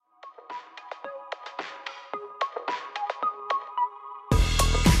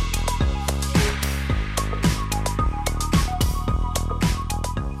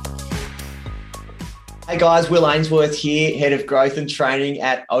Hey guys, Will Ainsworth here, Head of Growth and Training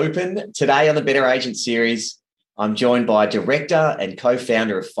at Open. Today on the Better Agent series, I'm joined by Director and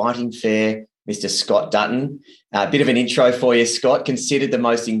Co-founder of Fighting Fair, Mr. Scott Dutton. A bit of an intro for you, Scott. Considered the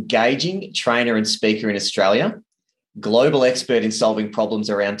most engaging trainer and speaker in Australia, global expert in solving problems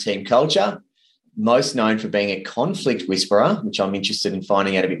around team culture, most known for being a conflict whisperer, which I'm interested in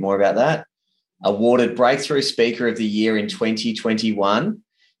finding out a bit more about that, awarded Breakthrough Speaker of the Year in 2021,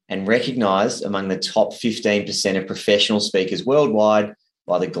 and recognised among the top 15% of professional speakers worldwide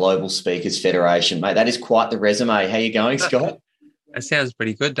by the Global Speakers Federation. Mate, that is quite the resume. How you going, Scott? That sounds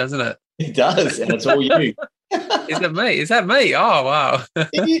pretty good, doesn't it? It does, and it's all you. Is it me? Is that me? Oh, wow.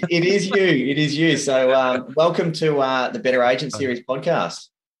 It is you. It is you. So welcome to the Better Agent Series podcast.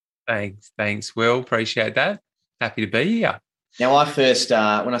 Thanks, Will. Appreciate that. Happy to be here. Now, I first,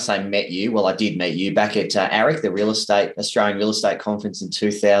 when I say met you, well, I did meet you back at ARIC, the Australian Real Estate Conference in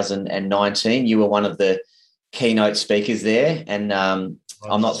 2019. You were one of the keynote speakers there. And I'm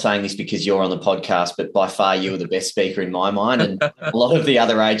not saying this because you're on the podcast, but by far you were the best speaker in my mind. And a lot of the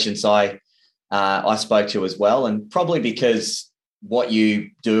other agents I spoke to as well. And probably because what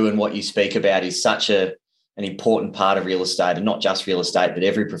you do and what you speak about is such an important part of real estate, and not just real estate, but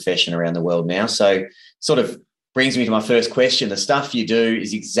every profession around the world now. So sort of brings me to my first question. The stuff you do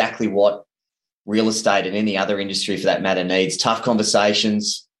is exactly what real estate and any other industry for that matter needs: tough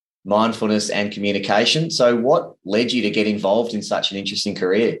conversations, mindfulness and communication. So what led you to get involved in such an interesting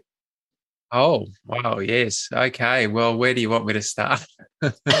career? Oh, wow. Yes. Okay. Well, where do you want me to start?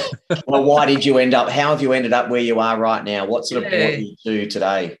 Well, how have you ended up where you are right now? What sort of brought you to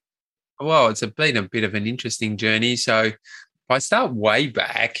today? Well, it's been a bit of an interesting journey. So if I start way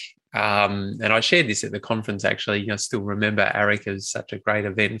back, and I shared this at the conference, actually, I still remember ARIC as such a great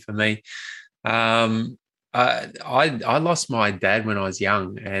event for me. I lost my dad when I was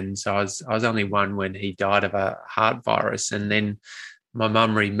young, and so I was only one when he died of a heart virus. And then my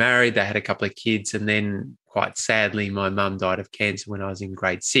mum remarried, they had a couple of kids, and then quite sadly, my mum died of cancer when I was in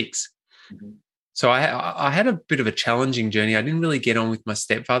grade 6. Mm-hmm. So I had a bit of a challenging journey. I didn't really get on with my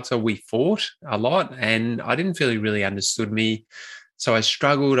stepfather, so we fought a lot, and I didn't feel he really understood me. So I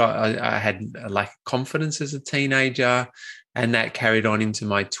struggled. I had a lack of confidence as a teenager, and that carried on into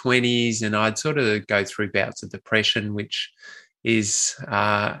my 20s. And I'd sort of go through bouts of depression, which is,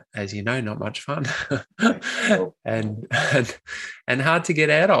 as you know, not much fun and hard to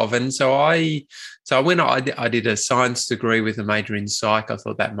get out of. And so I did a science degree with a major in psych. I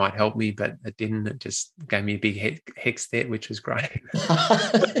thought that might help me, but it didn't. It just gave me a big hex there, which was great.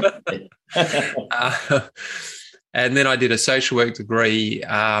 And then I did a social work degree.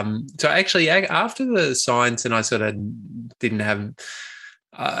 So actually, after the science, and I sort of didn't have,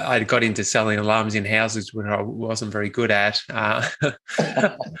 I got into selling alarms in houses, which I wasn't very good at.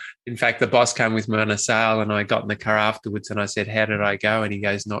 In fact, the boss came with me on a sale, and I got in the car afterwards, and I said, "How did I go?" And he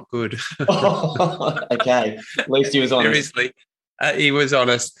goes, "Not good." Okay, at least he was honest. Seriously, he was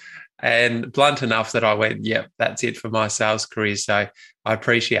honest and blunt enough that I went, "Yep, that's it for my sales career." So I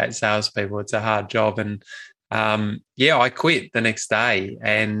appreciate salespeople; it's a hard job, and I quit the next day,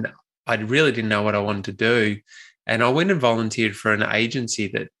 and I really didn't know what I wanted to do. And I went and volunteered for an agency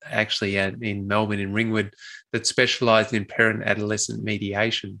that actually in Melbourne, in Ringwood, that specialised in parent-adolescent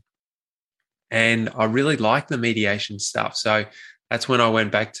mediation. And I really liked the mediation stuff. So that's when I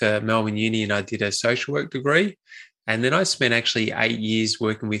went back to Melbourne Uni and I did a social work degree. And then I spent actually 8 years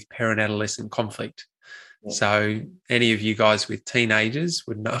working with parent-adolescent conflict. So any of you guys with teenagers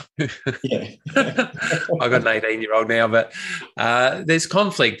would know. Yeah. I got an 18-year-old now, but there's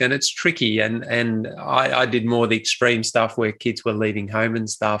conflict and it's tricky. And I did more of the extreme stuff where kids were leaving home and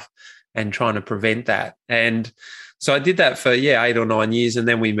stuff and trying to prevent that. And so I did that for, 8 or 9 years. And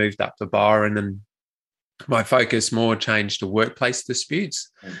then we moved up to Byron, and my focus more changed to workplace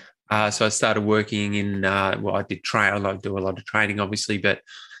disputes. So I started working in, I do a lot of training, obviously, but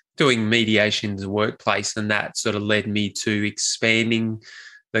doing mediation in the workplace, and that sort of led me to expanding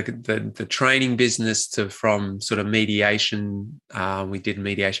the training business from sort of mediation. We did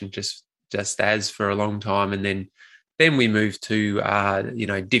mediation just as for a long time, and then we moved to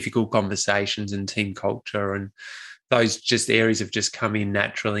difficult conversations and team culture, and those just areas have just come in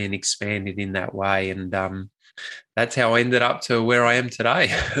naturally and expanded in that way, and that's how I ended up to where I am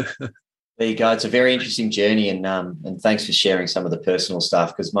today. There you go. It's a very interesting journey, and thanks for sharing some of the personal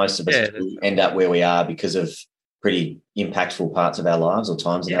stuff, because most of us end up where we are because of pretty impactful parts of our lives or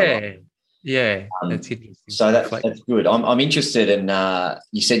times in our life. Yeah, that's interesting. So that's good. I'm interested in.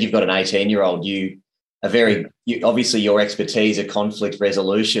 You said you've got an 18-year-old. Obviously your expertise are conflict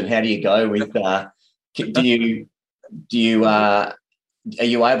resolution. How do you go with? Are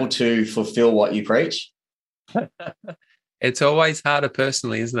you able to fulfil what you preach? It's always harder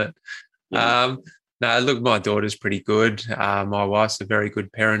personally, isn't it? Yeah. No, look, my daughter's pretty good. My wife's a very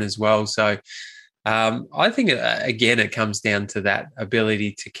good parent as well. So I think, again, it comes down to that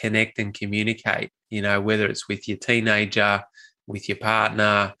ability to connect and communicate, whether it's with your teenager, with your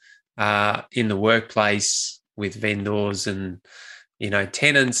partner, in the workplace, with vendors and,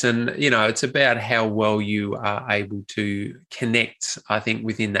 tenants. And, it's about how well you are able to connect, I think,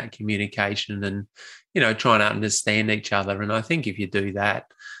 within that communication and, trying to understand each other. And I think if you do that,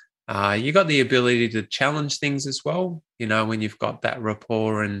 you got the ability to challenge things as well, when you've got that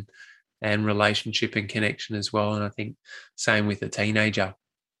rapport and relationship and connection as well. And I think same with a teenager.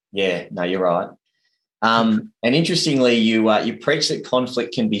 Yeah, no, you're right. And interestingly, you preach that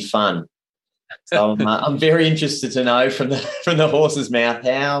conflict can be fun. So I'm very interested to know from the horse's mouth,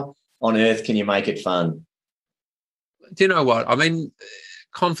 how on earth can you make it fun? Do you know what? I mean,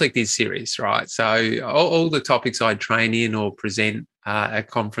 conflict is serious, right? So all the topics I train in or present at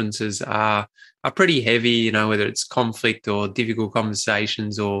conferences are pretty heavy, whether it's conflict or difficult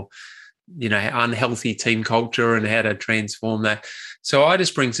conversations or, unhealthy team culture and how to transform that. So I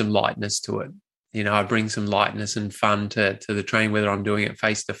just bring some lightness to it. I bring some lightness and fun to the training, whether I'm doing it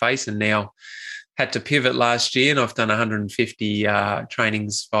face to face, and now had to pivot last year, and I've done 150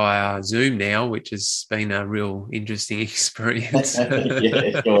 trainings via Zoom now, which has been a real interesting experience.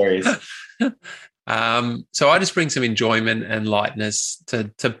 Yeah, sure is. So I just bring some enjoyment and lightness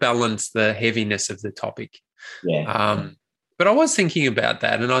to balance the heaviness of the topic. Yeah. But I was thinking about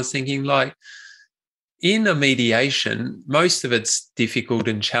that, and I was thinking, like, in a mediation, most of it's difficult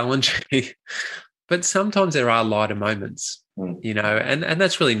and challenging, but sometimes there are lighter moments, and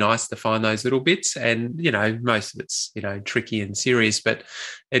that's really nice to find those little bits. And, most of it's, tricky and serious, but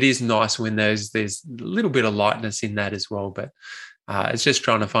it is nice when there's a little bit of lightness in that as well. But it's just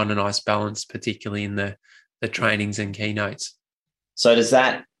trying to find a nice balance, particularly in the trainings and keynotes. So does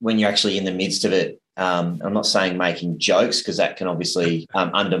that, when you're actually in the midst of it, I'm not saying making jokes because that can obviously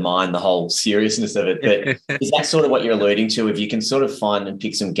undermine the whole seriousness of it, but is that sort of what you're alluding to? If you can sort of find and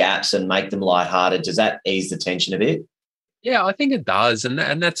pick some gaps and make them lighthearted, does that ease the tension a bit? Yeah, I think it does. And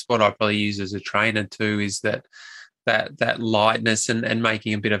that's what I probably use as a trainer too, is that lightness and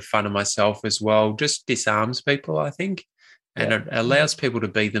making a bit of fun of myself as well just disarms people, I think, and it allows people to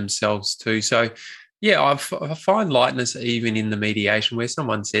be themselves too. So, yeah, I find lightness even in the mediation where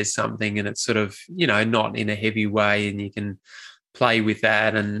someone says something and it's sort of, not in a heavy way, and you can play with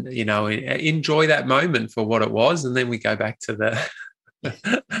that and, enjoy that moment for what it was. And then we go back to the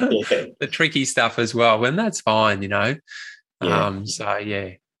the tricky stuff as well. And that's fine, So, yeah.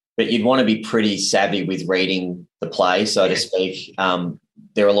 But you'd want to be pretty savvy with reading the play, so to speak.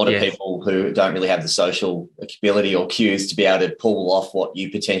 There are a lot of people who don't really have the social ability or cues to be able to pull off what you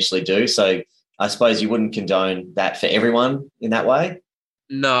potentially do. So I suppose you wouldn't condone that for everyone in that way?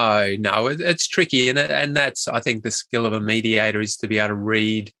 No, it's tricky. And that's, I think, the skill of a mediator is to be able to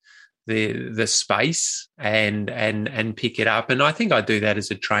read the space and pick it up. And I think I do that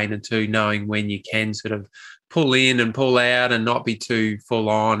as a trainer too, knowing when you can sort of pull in and pull out and not be too full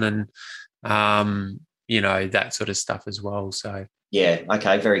on and, that sort of stuff as well. So, yeah,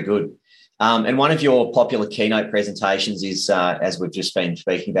 okay, very good. And one of your popular keynote presentations is, as we've just been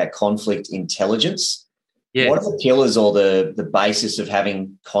speaking about, conflict intelligence. Yeah. What are the pillars or the basis of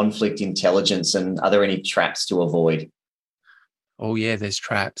having conflict intelligence, and are there any traps to avoid? Oh, yeah, there's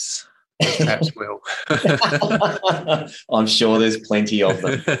traps. There's traps, Will. I'm sure there's plenty of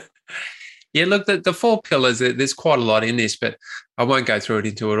them. Yeah, look, the 4 pillars, there's quite a lot in this, but I won't go through it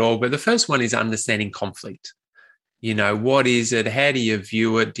into it all. But the first one is understanding conflict. What is it? How do you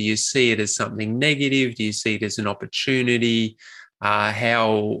view it? Do you see it as something negative? Do you see it as an opportunity?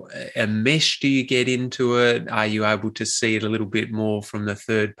 How enmeshed do you get into it? Are you able to see it a little bit more from the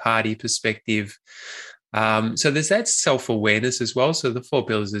third party perspective? So there's that self-awareness as well. So the 4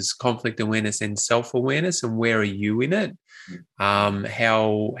 pillars is conflict awareness and self-awareness, and where are you in it?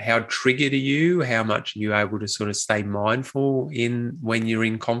 How triggered are you? How much are you able to sort of stay mindful when you're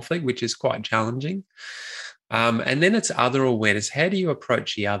in conflict, which is quite challenging. And then it's other awareness. How do you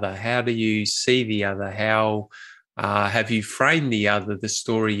approach the other? How do you see the other? How have you framed the other, the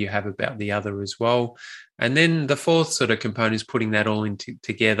story you have about the other as well? And then the 4th sort of component is putting that all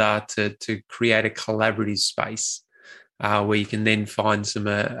together to create a collaborative space where you can then find some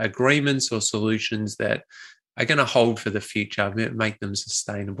agreements or solutions that are going to hold for the future, make them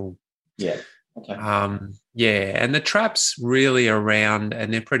sustainable. Yeah. Okay. And the traps really around,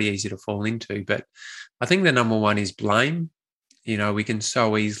 and they're pretty easy to fall into, but I think the number one is blame. We can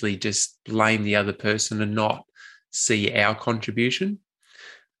so easily just blame the other person and not see our contribution.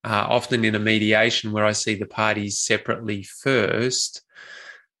 often in a mediation where I see the parties separately first,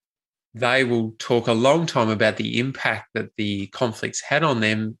 they will talk a long time about the impact that the conflicts had on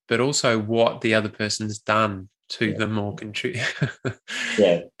them, but also what the other person's done to them or contribute.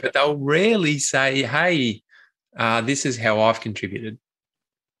 Yeah. But they'll rarely say, hey, this is how I've contributed.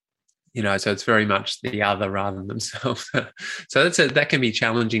 So it's very much the other rather than themselves. So that can be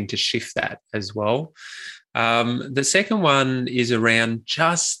challenging to shift that as well. The second one is around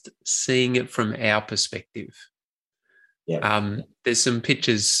just seeing it from our perspective. Yeah. There's some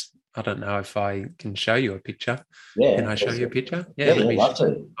pictures. I don't know if I can show you a picture. Yeah. Can I show you a picture? Yeah, I'd love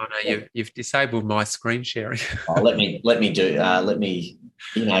to. Oh no, you've disabled my screen sharing. Let me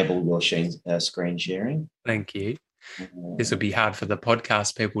enable your screen sharing. Thank you. This will be hard for the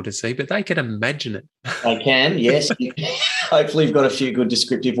podcast people to see, but they can imagine it. They can, yes. Hopefully you've got a few good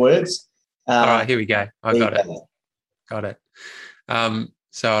descriptive words. All right, here we go. I got it. Go. Got it.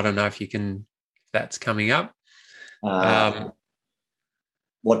 So I don't know if that's coming up.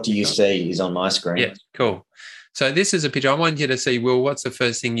 What do you see is on my screen? Yeah, cool. So this is a picture. I want you to see, Will, what's the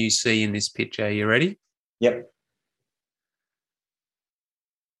first thing you see in this picture? Are you ready? Yep.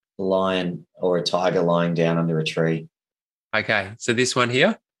 A lion or a tiger lying down under a tree. Okay, so this one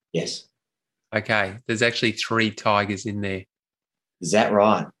here? Yes. Okay, there's actually 3 tigers in there. Is that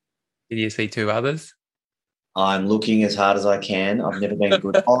right? Can you see 2 others? I'm looking as hard as I can. I've never been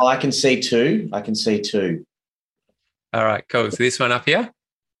good. Oh, I can see 2. All right, cool. So this one up here?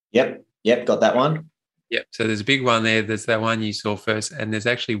 Yep, got that one. Yep, so there's a big one there. There's that one you saw first, and there's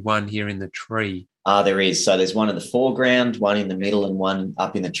actually one here in the tree. There is. So there's one in the foreground, one in the middle, and one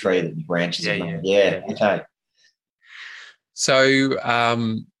up in the tree that the branches are on. Yeah, okay. So,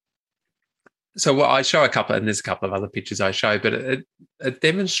 what I show a couple, and there's a couple of other pictures I show, but it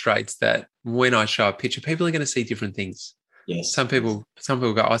demonstrates that when I show a picture, people are going to see different things. Yes. Some people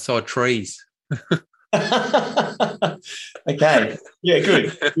go, I saw trees. Okay. Yeah,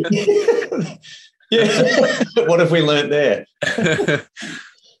 good. Yeah. What have we learned there?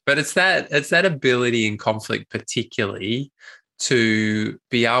 But it's that ability in conflict, particularly, to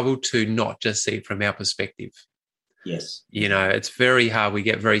be able to not just see it from our perspective. Yes. It's very hard. We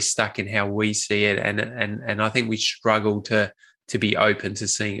get very stuck in how we see it, and I think we struggle to be open to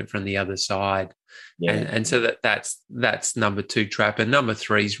seeing it from the other side. Yeah. And so that's number 2 trap, and number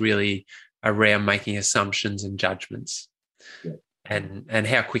 3 is really around making assumptions and judgments. Yeah. And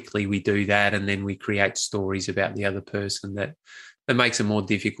how quickly we do that, and then we create stories about the other person that makes it more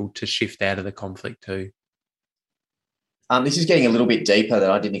difficult to shift out of the conflict too. This is getting a little bit deeper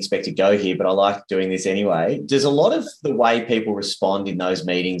than I didn't expect to go here, but I like doing this anyway. Does a lot of the way people respond in those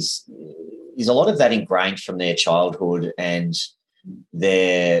meetings, is a lot of that ingrained from their childhood and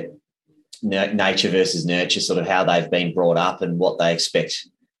their nature versus nurture, sort of how they've been brought up and what they expect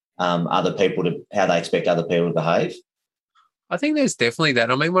how they expect other people to behave? I think there's definitely that.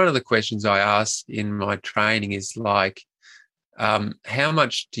 I mean, one of the questions I ask in my training is like, how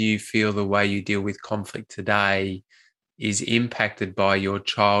much do you feel the way you deal with conflict today is impacted by your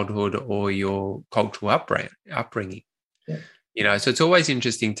childhood or your cultural upbringing? Yeah. So it's always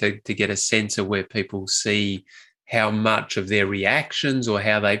interesting to get a sense of where people see how much of their reactions or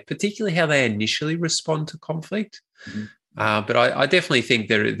particularly how they initially respond to conflict. Mm-hmm. But I definitely think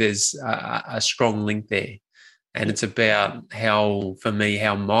there's a strong link there. And it's about how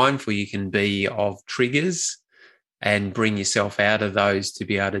mindful you can be of triggers and bring yourself out of those to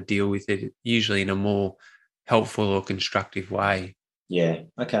be able to deal with it, usually in a more helpful or constructive way. Yeah,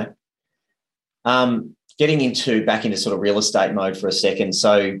 okay. Getting back into sort of real estate mode for a second.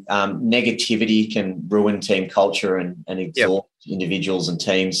 So negativity can ruin team culture and exhaust individuals and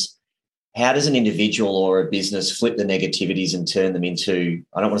teams. How does an individual or a business flip the negativities and turn them into,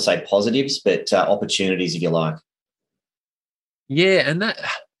 I don't want to say positives, but opportunities, if you like? Yeah, and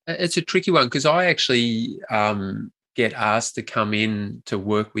it's a tricky one because I actually get asked to come in to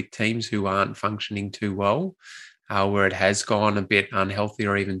work with teams who aren't functioning too well, where it has gone a bit unhealthy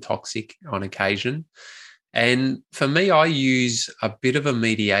or even toxic on occasion. And for me, I use a bit of a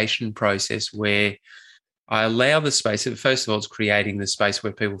mediation process where I allow the space. First of all, it's creating the space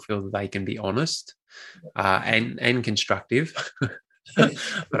where people feel that they can be honest and constructive. But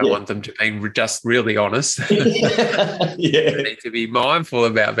I want them to be just really honest. They need to be mindful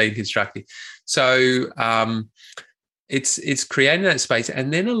about being constructive. So it's creating that space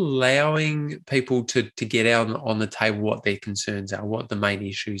and then allowing people to get out on the table what their concerns are, what the main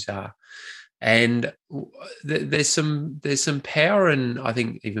issues are. And there's some power and I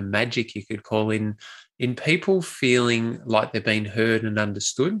think even magic you could call in people feeling like they're being heard and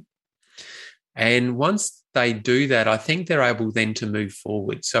understood. And once they do that, I think they're able then to move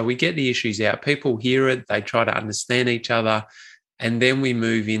forward. So we get the issues out. People hear it. They try to understand each other. And then we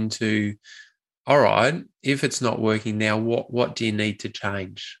move into, all right, if it's not working now, what do you need to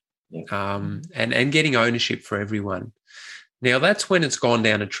change? Yeah. And getting ownership for everyone. Now, that's when it's gone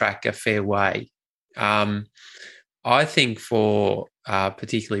down a track a fair way. I think for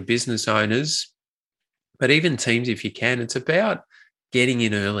particularly business owners, but even teams, if you can, it's about getting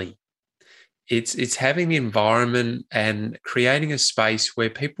in early. It's having the environment and creating a space where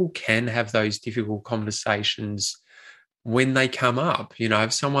people can have those difficult conversations when they come up. You know,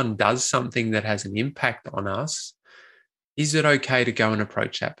 if someone does something that has an impact on us, is it okay to go and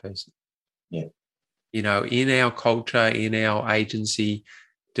approach that person? Yeah. You know, in our culture, in our agency,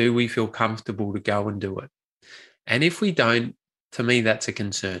 do we feel comfortable to go and do it? And if we don't, to me, that's a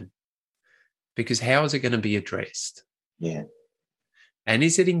concern, because how is it going to be addressed? Yeah. And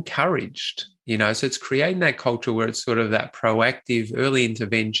is it encouraged? You know, so it's creating that culture where it's sort of that proactive early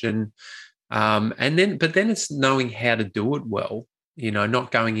intervention. But then it's knowing how to do it well, you know,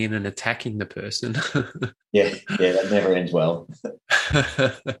 not going in and attacking the person. Yeah. Yeah. That never ends well.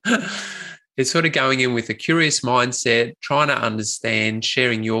 It's sort of going in with a curious mindset, trying to understand,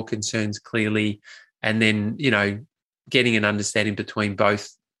 sharing your concerns clearly, and then, you know, getting an understanding between both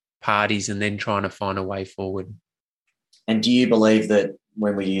parties and then trying to find a way forward. And do you believe that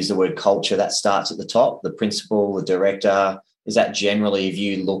when we use the word culture, that starts at the top, the principal, the director? Is that generally, if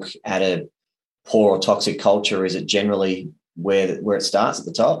you look at a poor or toxic culture, is it generally where it starts at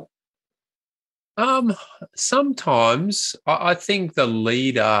the top? Sometimes I think the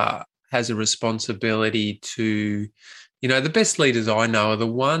leader has a responsibility to, you know, the best leaders I know are the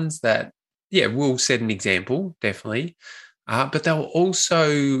ones that, will set an example, definitely, but they'll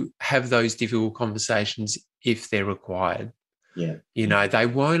also have those difficult conversations if they're required. Yeah. You know, they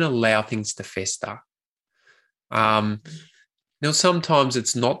won't allow things to fester. Now, sometimes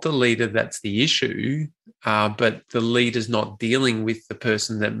it's not the leader that's the issue, but the leader's not dealing with the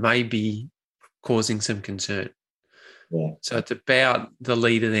person that may be causing some concern. Yeah. So it's about the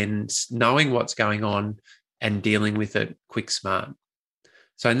leader then knowing what's going on and dealing with it quick, smart.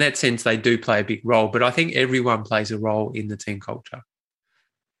 So in that sense, they do play a big role, but I think everyone plays a role in the team culture.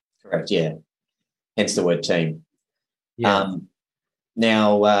 Correct, yeah. Hence the word team. Yeah.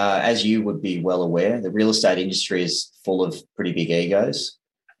 Now, as you would be well aware, the real estate industry is full of pretty big egos.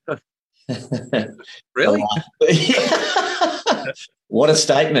 Really? What a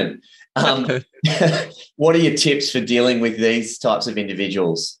statement. What are your tips for dealing with these types of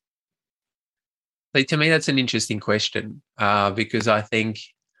individuals? So to me, that's an interesting question because I think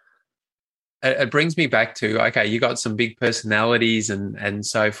it brings me back to, okay, you got some big personalities and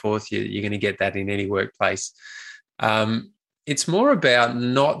so forth. You're going to get that in any workplace. It's more about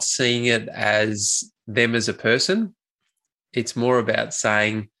not seeing it as them as a person. It's more about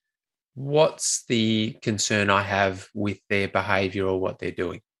saying, what's the concern I have with their behavior or what they're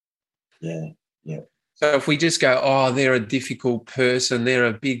doing? Yeah, yeah. So if we just go, oh, they're a difficult person, they're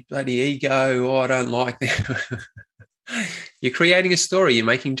a big bloody ego, oh, I don't like them. You're creating a story, you're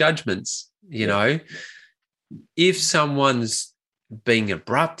making judgments, you know. If someone's being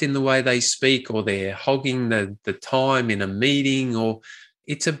abrupt in the way they speak or they're hogging the time in a meeting, or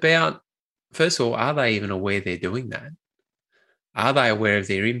it's about, first of all, are they even aware they're doing that? Are they aware of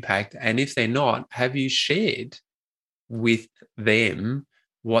their impact? And if they're not, have you shared with them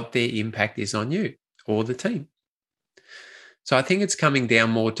what their impact is on you or the team? So I think it's coming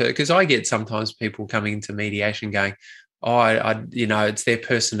down more to, because I get sometimes people coming into mediation going, oh, it's their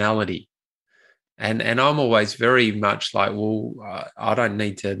personality. And I'm always very much like, well, I don't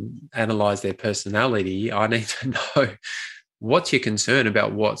need to analyze their personality. I need to know what's your concern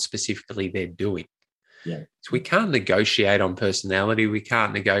about what specifically they're doing. Yeah. So we can't negotiate on personality. We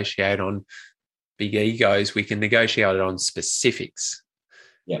can't negotiate on big egos. We can negotiate on specifics.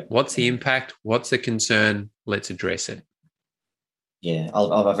 Yeah. What's the impact? What's the concern? Let's address it. Yeah,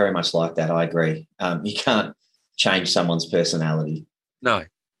 I very much like that. I agree. You can't change someone's personality. No.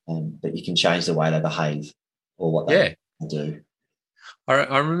 But you can change the way they behave or what they do.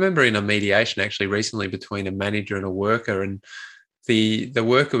 I remember in a mediation actually recently between a manager and a worker, and the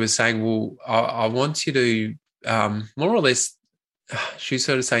worker was saying, well, I want you to more or less, she's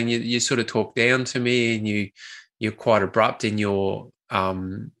sort of saying, you sort of talk down to me and you're quite abrupt in your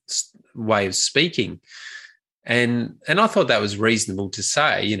way of speaking. And I thought that was reasonable to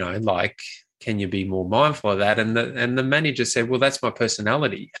say, you know, like, can you be more mindful of that? And the manager said, well, that's my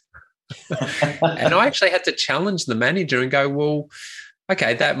personality. And I actually had to challenge the manager and go, well,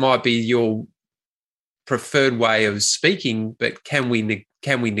 okay, that might be your preferred way of speaking, but can we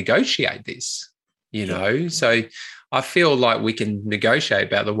negotiate this? you know. So I feel like we can negotiate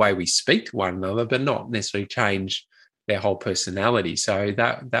about the way we speak to one another, but not necessarily change their whole personality. So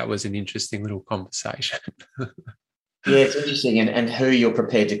that was an interesting little conversation. Yeah, it's interesting, and who you're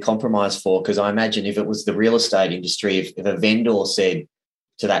prepared to compromise for. Because I imagine if it was the real estate industry, if a vendor said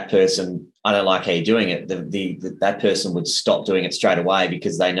to that person, "I don't like how you're doing it," that person would stop doing it straight away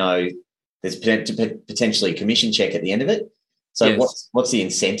because they know there's potentially a commission check at the end of it. So Yes. what's the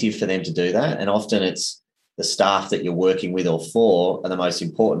incentive for them to do that? And often it's the staff that you're working with or for are the most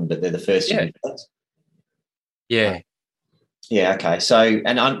important, but they're the first. Yeah. Yeah. Yeah. Okay. So,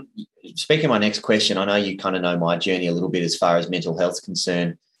 and I'm speaking of my next question. I know you kind of know my journey a little bit as far as mental health is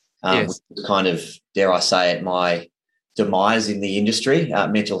concerned. Yes. Kind of, dare I say it, my demise in the industry.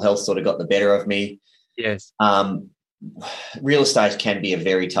 Mental health sort of got the better of me. Yes. Real estate can be a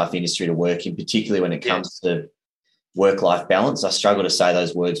very tough industry to work in, particularly when it comes to work-life balance. I struggle to say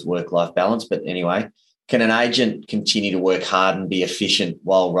those words, work-life balance, but anyway, can an agent continue to work hard and be efficient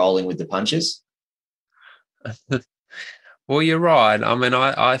while rolling with the punches? Well, you're right. I mean,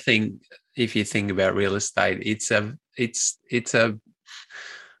 I think if you think about real estate, it's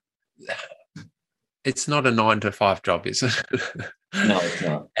not a 9 to 5 job, is it? No, it's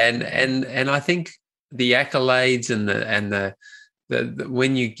not. And I think the accolades and the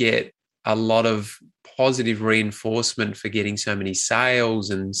when you get a lot of positive reinforcement for getting so many sales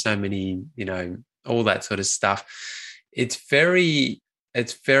and so many, all that sort of stuff, it's very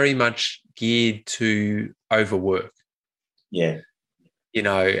much geared to overwork. Yeah.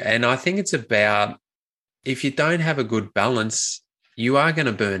 And I think it's about, if you don't have a good balance, you are going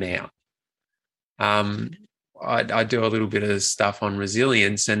to burn out. I do a little bit of stuff on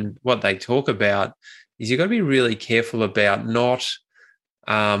resilience, and what they talk about is you've got to be really careful about not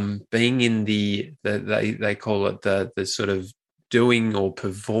being in they call it the sort of doing or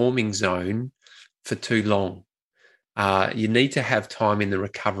performing zone for too long. You need to have time in the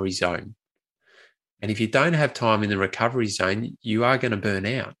recovery zone. And if you don't have time in the recovery zone, you are going to burn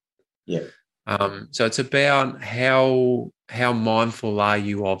out. Yeah. So it's about how mindful are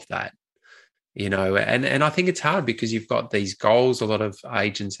you of that, and I think it's hard because you've got these goals. A lot of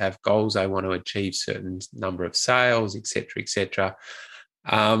agents have goals. They want to achieve certain number of sales, et cetera, et cetera.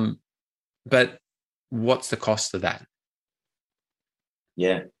 But what's the cost of that?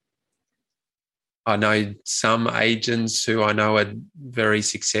 Yeah. I know some agents who I know are very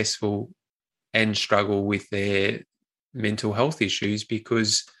successful and struggle with their mental health issues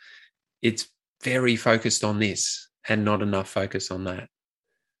because it's very focused on this and not enough focus on that.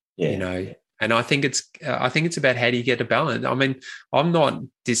 Yeah. And I think it's about how do you get a balance. I mean, I'm not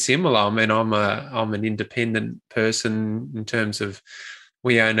dissimilar. I mean, I'm an independent person in terms of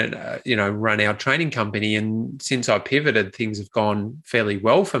we own it, run our training company. And since I pivoted, things have gone fairly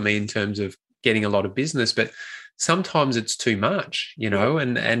well for me in terms of getting a lot of business. But sometimes it's too much,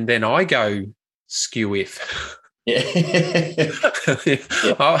 and then I go skew if. Yeah.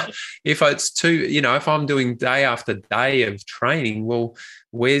 If it's too, if I'm doing day after day of training, well,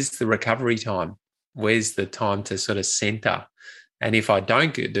 where's the recovery time? Where's the time to sort of center? And if I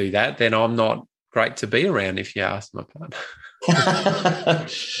don't do that, then I'm not great to be around, if you ask my partner.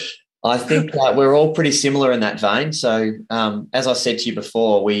 I think we're all pretty similar in that vein. So as I said to you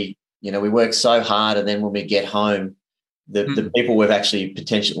before, we work so hard, and then when we get home, the people we've actually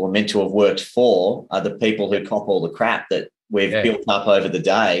potentially were meant to have worked for are the people who cop all the crap that we've built up over the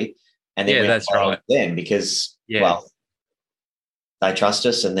day. And then that's right. Them because, well, they trust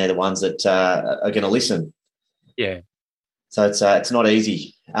us and they're the ones that are going to listen. Yeah. So it's not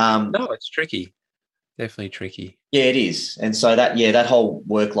easy. No, it's tricky. Definitely tricky. Yeah, it is. And so that whole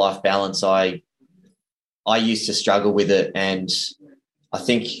work-life balance, I used to struggle with it. And I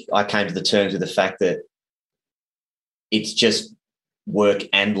think I came to the terms with the fact that it's just work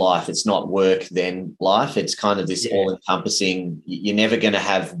and life. It's not work then life. It's kind of this all-encompassing. You're never going to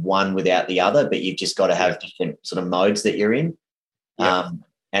have one without the other, but you've just got to have different sort of modes that you're in. Yeah.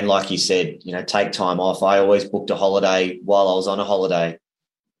 And like you said, take time off. I always booked a holiday while I was on a holiday.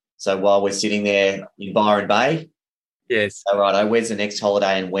 So while we're sitting there in Byron Bay, yes, all right, where's the next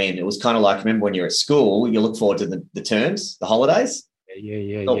holiday and when? It was kind of like, remember when you're at school, you look forward to the terms, the holidays.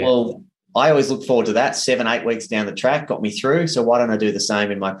 Yeah. Well, I always look forward to that. 7-8 weeks down the track got me through. So why don't I do the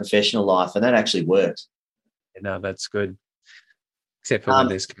same in my professional life? And that actually worked. No, that's good. Except for when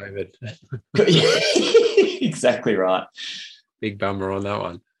there's COVID. Exactly right. Big bummer on that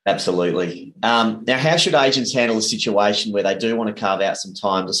one. Absolutely. Now, how should agents handle a situation where they do want to carve out some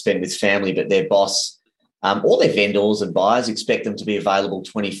time to spend with family, but their boss or their vendors and buyers expect them to be available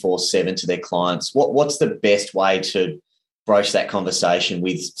 24/7 to their clients? What's the best way to broach that conversation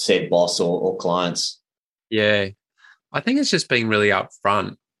with said boss or clients? Yeah, I think it's just being really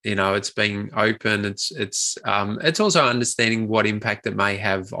upfront. It's being open. It's also understanding what impact it may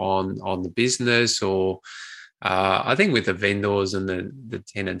have on the business, or I think with the vendors and the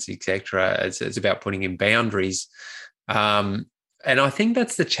tenants, etc. It's about putting in boundaries, and I think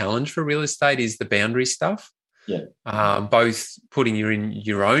that's the challenge for real estate is the boundary stuff. Yeah. Both putting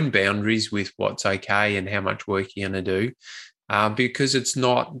your own boundaries with what's okay and how much work you're going to do, because it's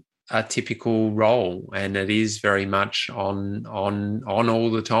not a typical role, and it is very much on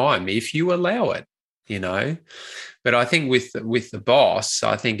all the time if you allow it, But I think with the boss,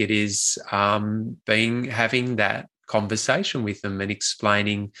 I think it is having that conversation with them and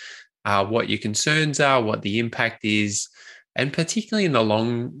explaining what your concerns are, what the impact is, and particularly in the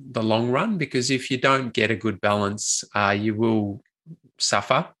long run, because if you don't get a good balance, you will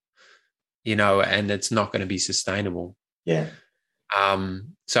suffer, and it's not going to be sustainable. Yeah.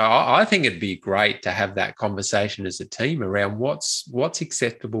 So I think it'd be great to have that conversation as a team around what's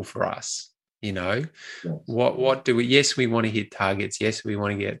acceptable for us. Yes. What do we? Yes, we want to hit targets. Yes, we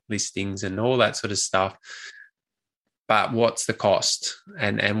want to get listings and all that sort of stuff. But what's the cost?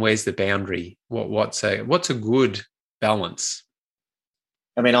 And where's the boundary? What's a good balance?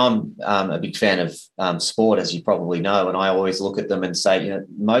 I mean, I'm a big fan of sport, as you probably know, and I always look at them and say,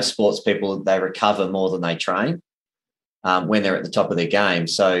 most sports people, they recover more than they train. When they're at the top of their game.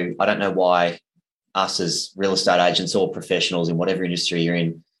 So I don't know why us as real estate agents or professionals in whatever industry you're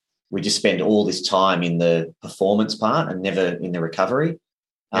in, we just spend all this time in the performance part and never in the recovery.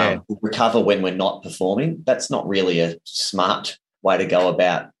 We recover when we're not performing. That's not really a smart way to go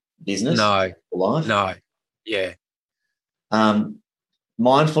about business or life. No. Yeah.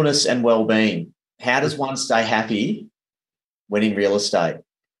 Mindfulness and well-being. How does one stay happy when in real estate?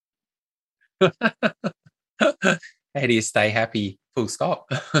 How do you stay happy? Full stop.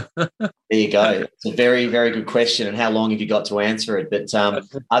 There you go. It's a very, very good question. And how long have you got to answer it? But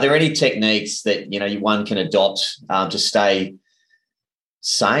are there any techniques that one can adopt to stay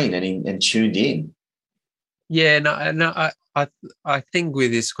sane and tuned in? Yeah, no. I think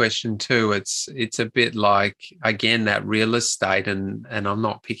with this question too, it's a bit like, again, that real estate, and I'm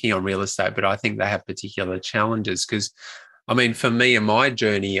not picking on real estate, but I think they have particular challenges because, I mean, for me in my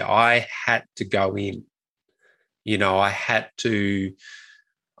journey, I had to go in. I had to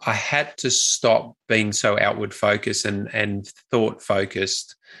stop being so outward focused and thought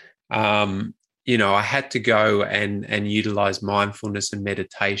focused. I had to go and utilize mindfulness and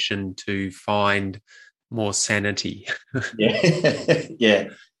meditation to find more sanity. Yeah. Yeah.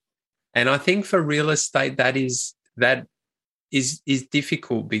 And I think for real estate, that is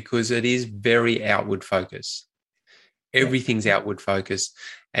difficult because it is very outward focused. Everything's outward focused.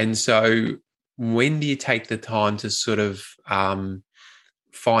 And so when do you take the time to sort of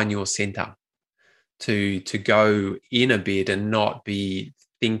find your center, to go in a bit and not be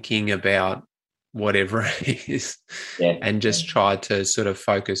thinking about whatever it is, and just try to sort of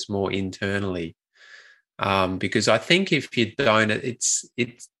focus more internally? Because I think if you don't,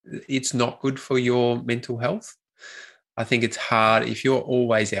 it's not good for your mental health. I think it's hard. If you're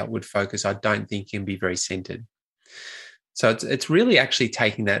always outward focused, I don't think you can be very centered. So it's really actually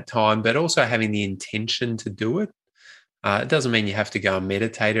taking that time, but also having the intention to do it. It doesn't mean you have to go and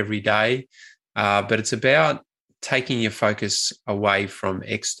meditate every day, but it's about taking your focus away from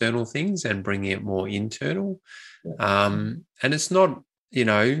external things and bringing it more internal. And it's not,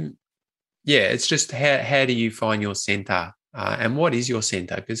 it's just how do you find your center, and what is your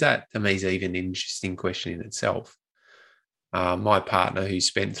center? Because that to me is even an interesting question in itself. My partner, who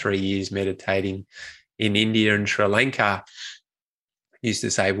spent 3 years meditating in India and Sri Lanka, used to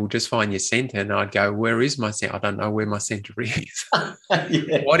say, well, just find your center. And I'd go, where is my center? I don't know where my center is.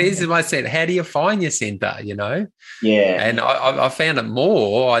 What is my center? How do you find your center, Yeah. And I found it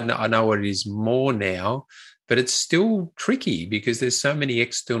more. I know what it is more now, but it's still tricky because there's so many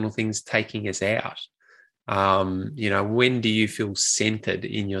external things taking us out. When do you feel centered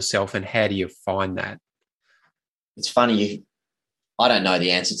in yourself, and how do you find that? It's funny. I don't know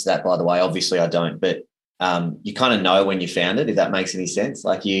the answer to that, by the way. Obviously, I don't. But you kind of know when you found it, if that makes any sense.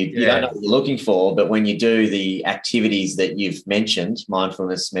 Like you don't know what you're looking for, but when you do the activities that you've mentioned,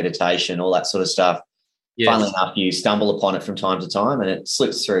 mindfulness, meditation, all that sort of stuff, funnily enough, you stumble upon it from time to time and it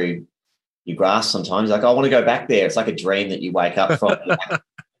slips through your grasp sometimes. Like, I want to go back there. It's like a dream that you wake up from. I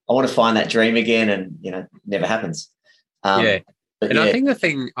want to find that dream again, and, it never happens. I think the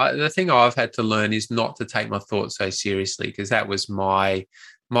thing I've had to learn is not to take my thoughts so seriously, because that was my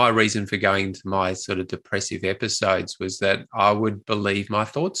my reason for going into my sort of depressive episodes was that I would believe my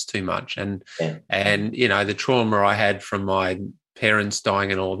thoughts too much. And the trauma I had from my parents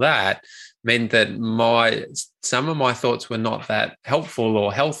dying and all that meant that some of my thoughts were not that helpful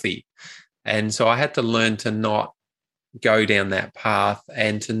or healthy. And so I had to learn to not go down that path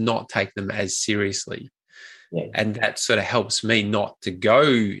and to not take them as seriously. Yeah. And that sort of helps me not to go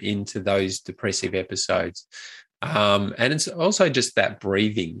into those depressive episodes. And it's also just that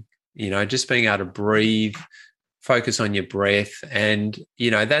breathing, just being able to breathe, focus on your breath. And,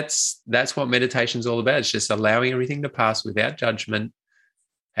 that's what meditation's all about. It's just allowing everything to pass without judgment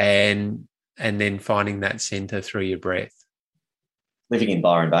and then finding that center through your breath. Living in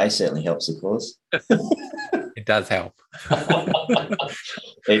Byron Bay certainly helps, of course. It does help.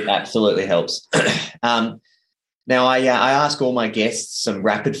 It absolutely helps. Now, I ask all my guests some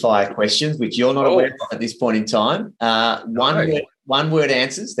rapid-fire questions, which you're not aware of at this point in time. One-word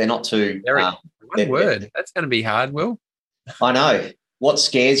answers. They're not too... one word. That's going to be hard, Will. I know. What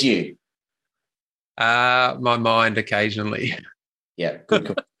scares you? My mind occasionally. Yeah,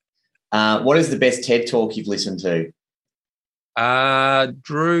 good. What is the best TED Talk you've listened to?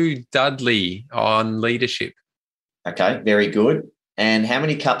 Drew Dudley on leadership. Okay, very good. And how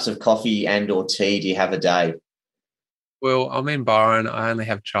many cups of coffee and or tea do you have a day? Well, I'm in Byron. I only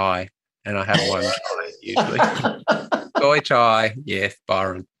have chai, and I have one chai usually. Soy chai, yes,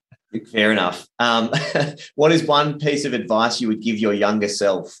 Byron. Fair enough. What is one piece of advice you would give your younger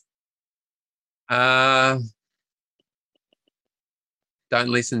self? Don't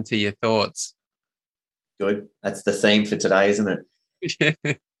listen to your thoughts. Good. That's the theme for today, isn't it?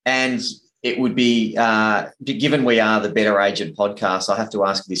 And it would be, given we are the Better Agent podcast, I have to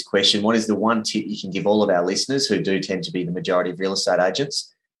ask this question. What is the one tip you can give all of our listeners who do tend to be the majority of real estate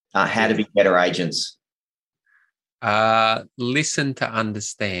agents, how to be better agents? Listen to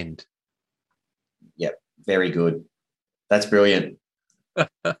understand. Yep, very good. That's brilliant.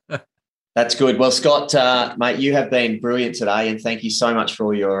 That's good. Well, Scott, mate, you have been brilliant today, and thank you so much for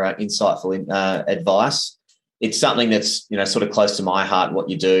all your insightful advice. It's something that's, sort of close to my heart, what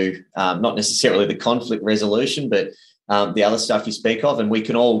you do, not necessarily the conflict resolution, but the other stuff you speak of. And we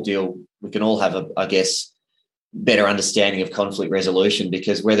can all have, I guess, better understanding of conflict resolution,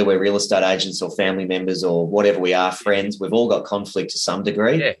 because whether we're real estate agents or family members or whatever we are, friends, we've all got conflict to some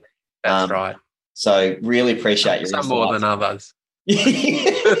degree. Yeah, that's right. So really appreciate your insights. Some more than others.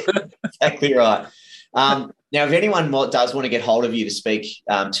 Exactly right. Now, if anyone does want to get hold of you to speak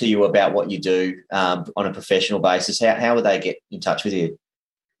to you about what you do on a professional basis, how would they get in touch with you?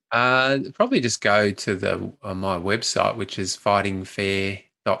 Probably just go to my website, which is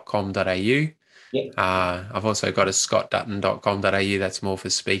fightingfair.com.au. Yeah. I've also got a scottdutton.com.au. That's more for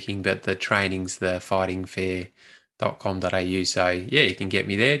speaking, but the training's the fightingfair.com.au. So, yeah, you can get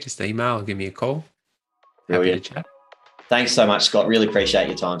me there. Just email or give me a call. Brilliant. Happy to chat. Thanks so much, Scott. Really appreciate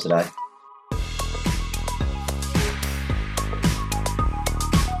your time today.